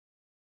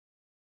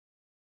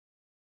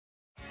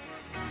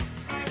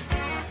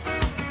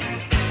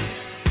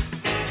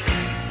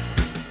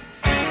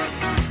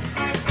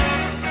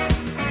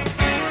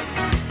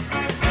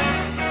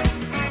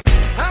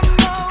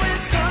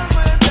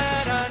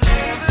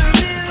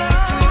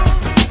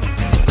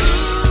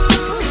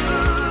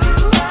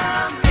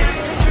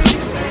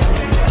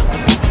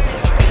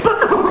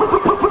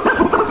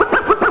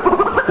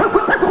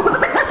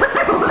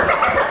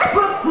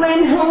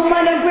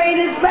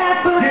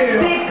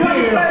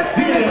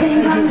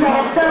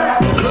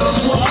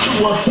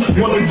us,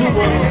 wanna do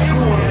us,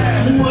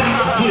 who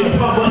us, get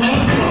rubber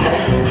and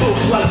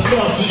close like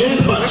Starsky and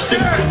Hutch, stick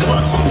to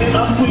clutch. I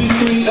squeeze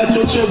three at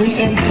your cherry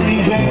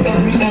M3, bang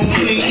every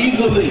MC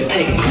easily.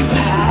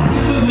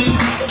 Easily,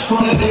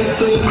 trying to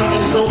say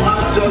nothing, so I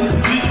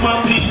just speak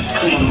my peace.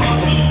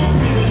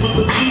 With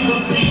the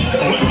Jesus peace,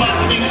 with my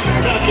peace,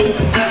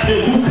 that's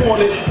it, who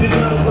want it? This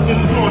not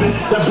looking for it,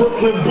 that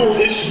Brooklyn Bull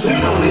is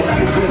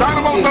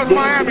Dynamo touch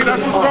Miami,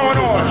 that's what's going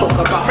on.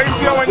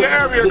 Maceo in your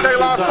area, De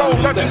La Soul,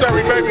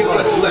 legendary, baby.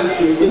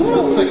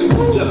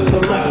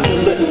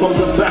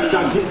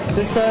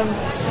 Just,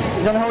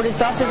 you don't hold his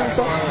glasses and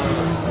stuff?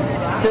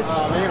 Just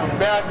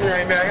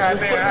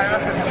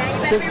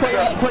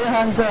put your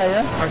hands there,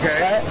 yeah?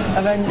 Okay. Right?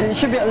 And then you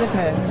should be able to lift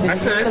me. I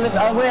should.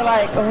 I weigh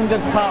like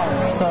 100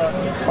 pounds, so...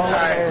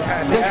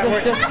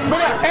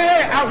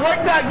 Hey, I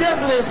worked out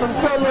yesterday, so I'm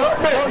still a little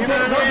fit, you know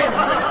what I mean?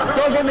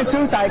 Don't get me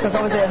too tight, because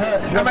obviously it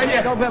hurts.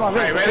 Don't bend my wrist.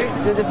 Alright, ready?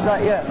 You're just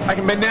like, yeah. I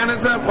can bend down and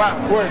stuff? Wow,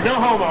 word, no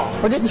homo.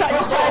 Well, just try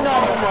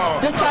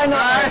normal. Just try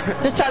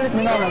to lift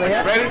me normally,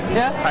 yeah? Ready?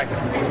 Yeah?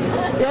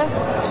 Yeah?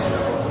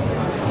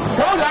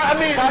 So, I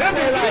mean, that'd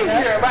be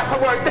easier if I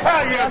worked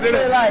out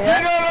yesterday. You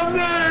know what I'm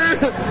saying?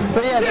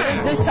 But yeah,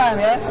 this time,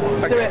 yeah?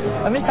 Do it.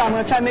 And this time I'm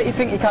going to try and make you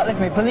think you can't lift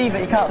me. Believe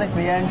it, you can't lift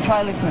me, yeah? And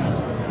try lift me.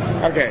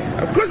 Okay,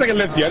 of course I can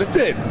lift you. That's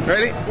it.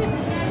 Ready?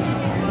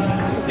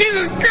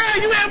 Jesus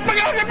Christ, you ain't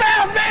fucking 100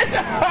 pounds, bitch!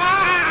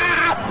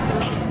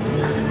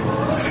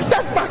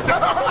 That's fucked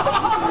up!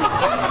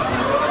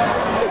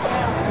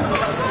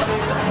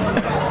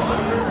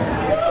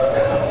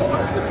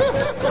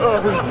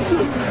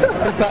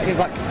 He's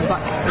back.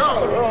 No!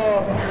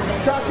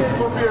 Shocking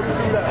for me to do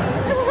that.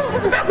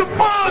 That's a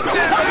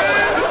bullshit,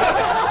 man!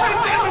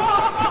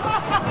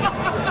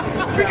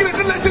 We could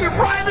have listened to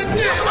private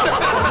shit!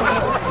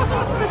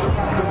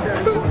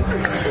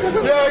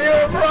 Yo, you're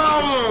a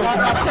problem!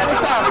 Check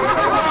this out.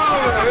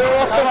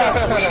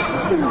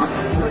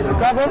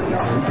 Grab him.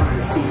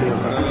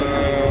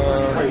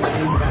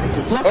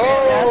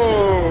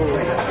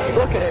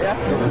 Look at it, yeah?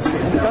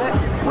 Got it?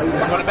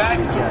 Want it back?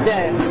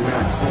 Yeah.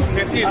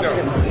 Can't see it though.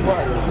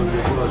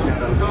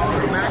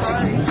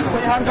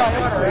 Put your hands on it.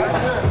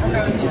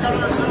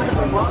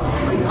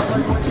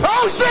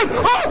 Oh shit!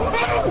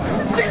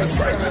 Oh! Jesus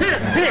Christ! Here!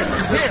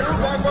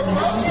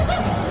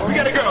 We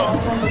gotta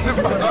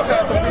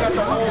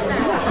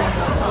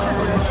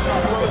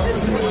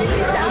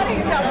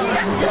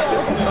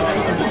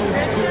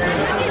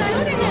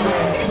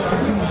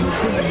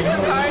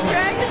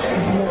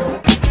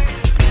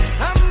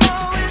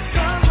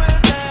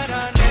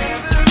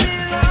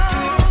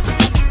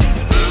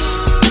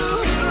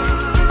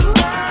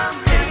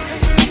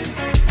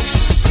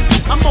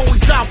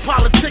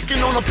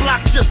politicking on the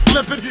block, just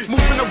living,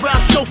 moving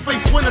around, show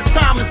face when the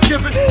time is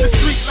given. The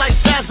street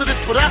life's hazardous,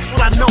 but that's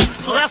what I know,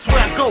 so that's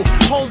where I go.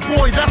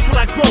 Homeboy, that's what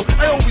I grow.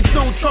 I always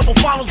know trouble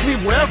follows me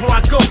wherever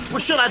I go.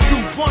 What should I do?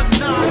 But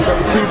now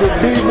keep it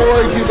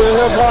B-boy, keep it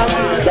hip-hop.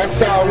 That's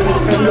how, you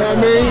know what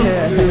I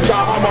mean? That's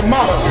how I'm a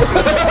mother.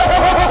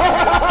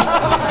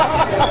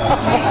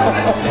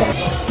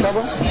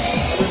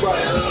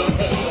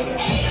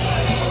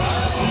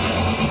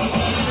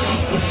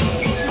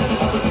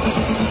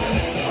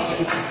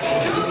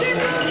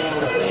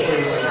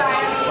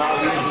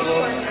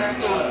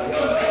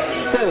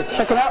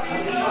 Check it out.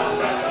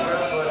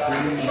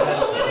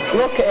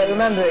 Look at it,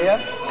 remember it, yeah?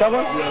 Come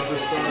on.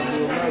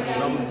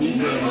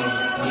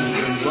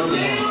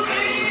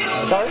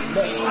 Sorry?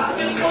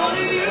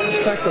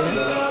 Check him.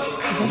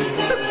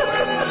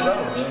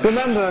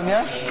 Remember him,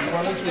 yeah?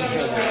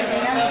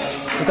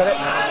 You got it?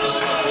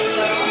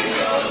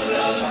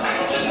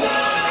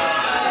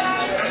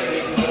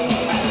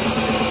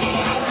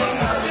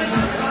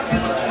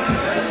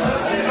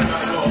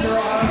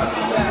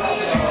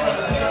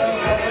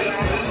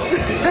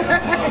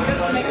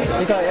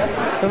 You got it,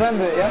 yeah?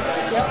 Remember it, yeah?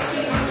 Yep.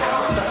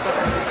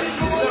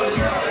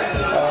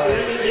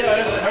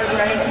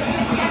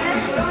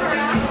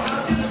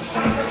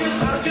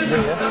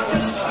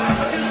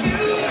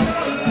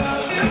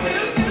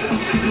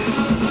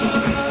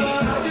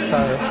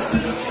 Sorry.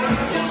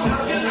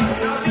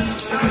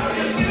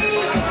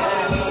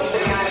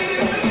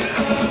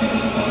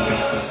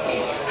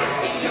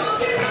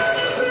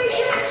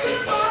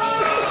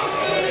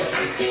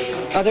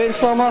 I'll do it in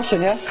slow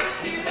motion, yeah?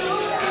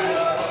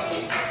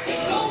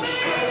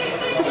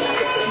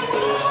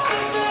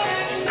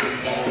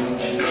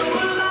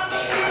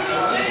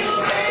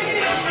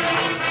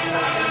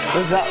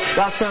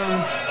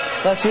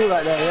 That's you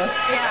right there, yeah?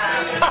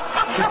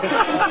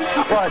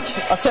 Yeah. Watch,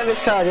 I'll take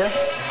this card, yeah?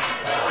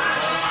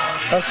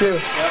 That's you.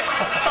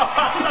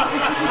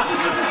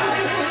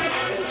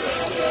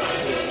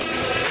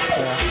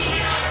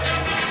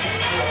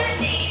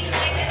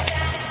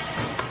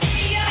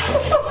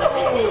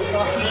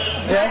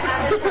 Yeah?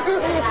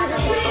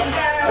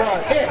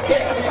 What?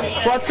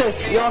 What's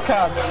this? Your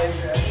card.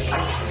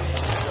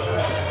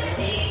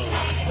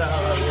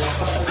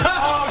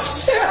 Oh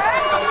shit!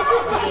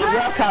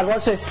 Your card,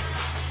 what's this?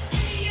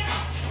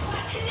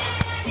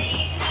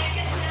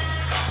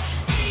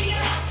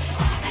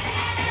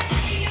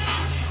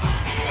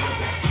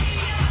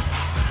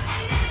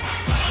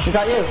 Is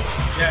that you?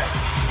 Yeah.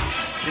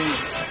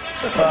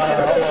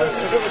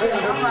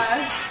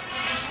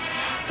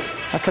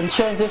 I can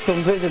change this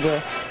one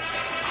visibly.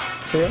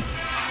 See?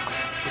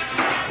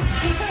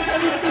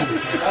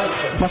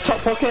 My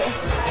top pocket.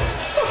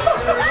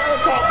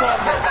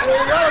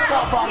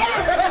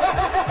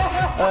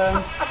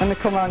 Let me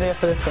come around here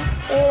for this one.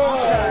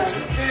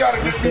 You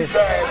gotta get me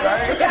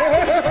bad,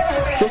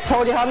 right? Just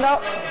hold your hand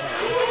out.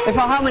 If I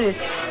how many?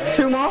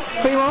 2 more?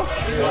 3 more?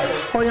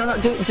 Hold your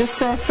hand out. Just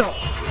say stop.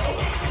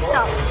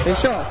 Stop. Are you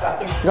sure?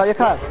 Is that your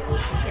card?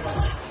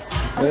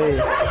 Hey.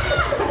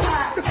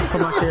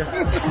 Come back here.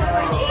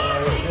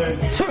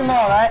 2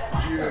 more, right?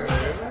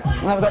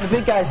 Now we've got the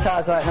big guys'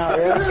 cards right now,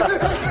 yeah?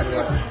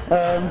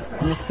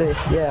 Let me see.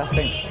 Yeah, I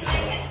think.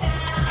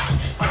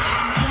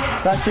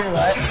 That's you,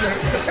 right?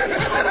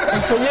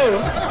 And for you,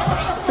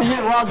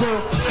 what I'll do,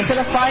 instead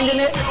of finding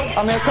it,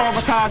 I'll make all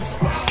the cards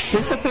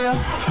disappear.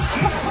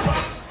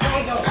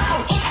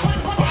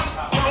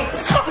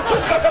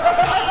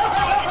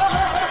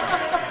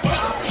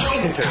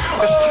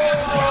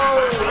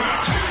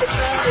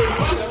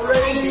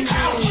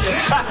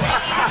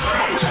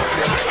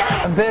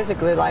 And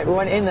basically, like, we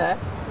went in there,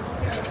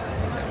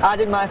 I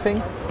did my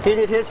thing, he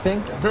did his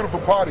thing. Beautiful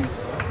party.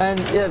 And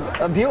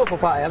yeah, a beautiful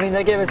party. I mean,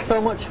 they gave us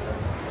so much,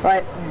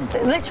 like,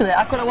 literally,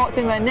 I could have walked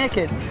in there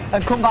naked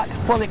and come back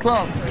fully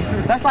clothed.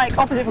 That's like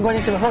opposite from going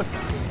into a hood.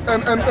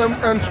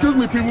 And excuse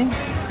me, people,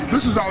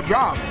 this is our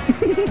job.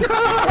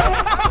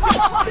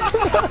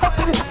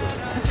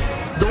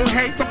 Don't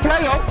hate the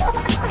player,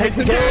 hate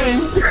the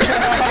game.